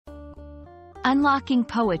Unlocking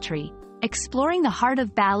Poetry, Exploring the Heart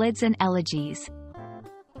of Ballads and Elegies.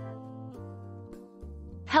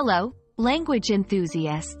 Hello, language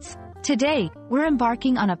enthusiasts. Today, we're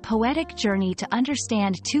embarking on a poetic journey to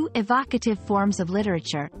understand two evocative forms of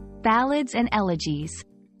literature, ballads and elegies.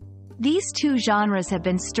 These two genres have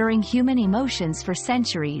been stirring human emotions for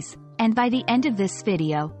centuries, and by the end of this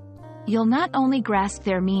video, you'll not only grasp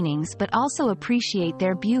their meanings but also appreciate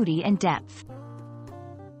their beauty and depth.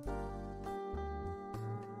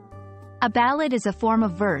 A ballad is a form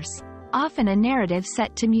of verse, often a narrative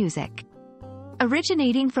set to music.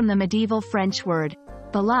 Originating from the medieval French word,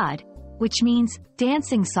 ballad, which means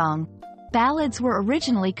dancing song, ballads were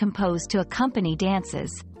originally composed to accompany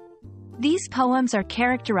dances. These poems are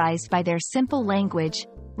characterized by their simple language,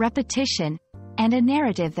 repetition, and a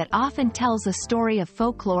narrative that often tells a story of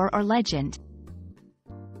folklore or legend.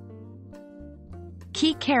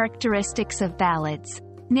 Key characteristics of ballads.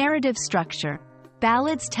 Narrative structure.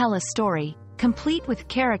 Ballads tell a story, complete with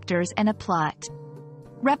characters and a plot.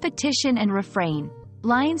 Repetition and refrain.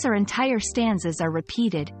 Lines or entire stanzas are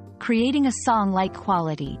repeated, creating a song-like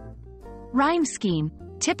quality. Rhyme scheme.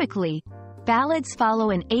 Typically, ballads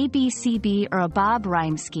follow an ABCB or a bob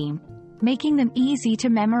rhyme scheme, making them easy to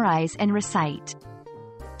memorize and recite.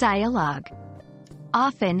 Dialogue.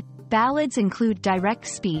 Often, ballads include direct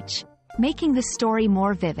speech, making the story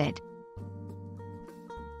more vivid.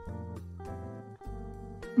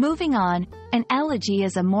 Moving on, an elegy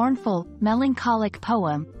is a mournful, melancholic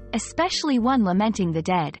poem, especially one lamenting the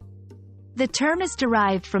dead. The term is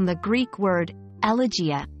derived from the Greek word,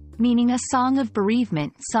 elegia, meaning a song of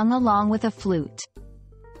bereavement sung along with a flute.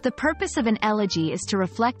 The purpose of an elegy is to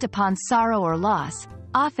reflect upon sorrow or loss,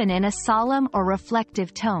 often in a solemn or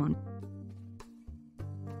reflective tone.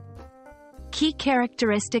 Key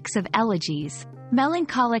characteristics of elegies.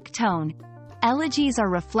 Melancholic tone. Elegies are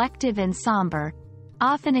reflective and somber,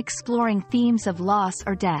 often exploring themes of loss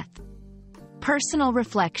or death. Personal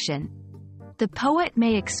reflection. The poet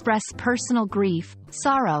may express personal grief,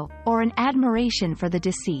 sorrow, or an admiration for the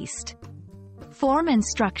deceased. Form and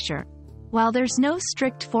structure. While there's no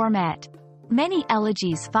strict format, many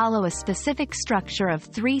elegies follow a specific structure of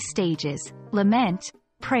 3 stages: lament,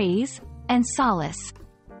 praise, and solace.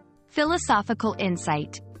 Philosophical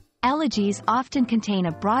insight. Elegies often contain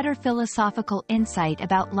a broader philosophical insight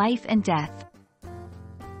about life and death.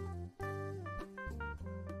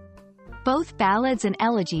 Both ballads and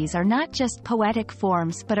elegies are not just poetic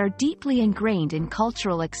forms but are deeply ingrained in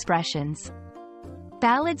cultural expressions.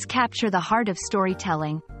 Ballads capture the heart of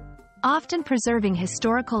storytelling, often preserving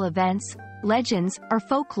historical events, legends, or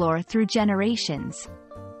folklore through generations.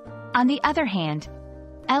 On the other hand,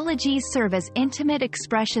 elegies serve as intimate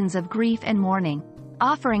expressions of grief and mourning,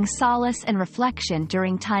 offering solace and reflection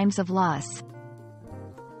during times of loss.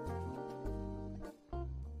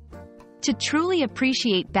 To truly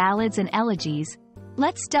appreciate ballads and elegies,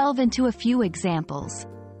 let's delve into a few examples.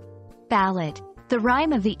 Ballad, The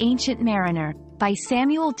Rime of the Ancient Mariner, by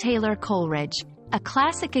Samuel Taylor Coleridge, a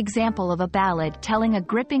classic example of a ballad telling a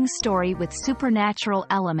gripping story with supernatural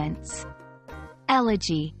elements.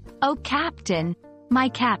 Elegy, O Captain, My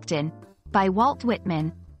Captain, by Walt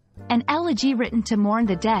Whitman, an elegy written to mourn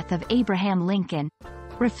the death of Abraham Lincoln,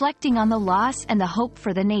 reflecting on the loss and the hope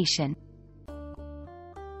for the nation.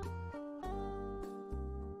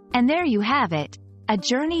 And there you have it, a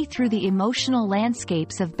journey through the emotional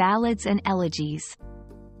landscapes of ballads and elegies.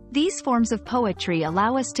 These forms of poetry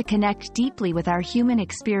allow us to connect deeply with our human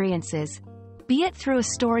experiences, be it through a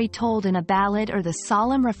story told in a ballad or the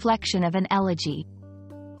solemn reflection of an elegy.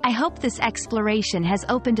 I hope this exploration has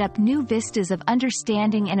opened up new vistas of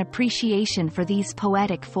understanding and appreciation for these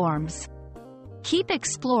poetic forms. Keep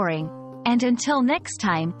exploring, and until next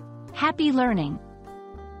time, happy learning.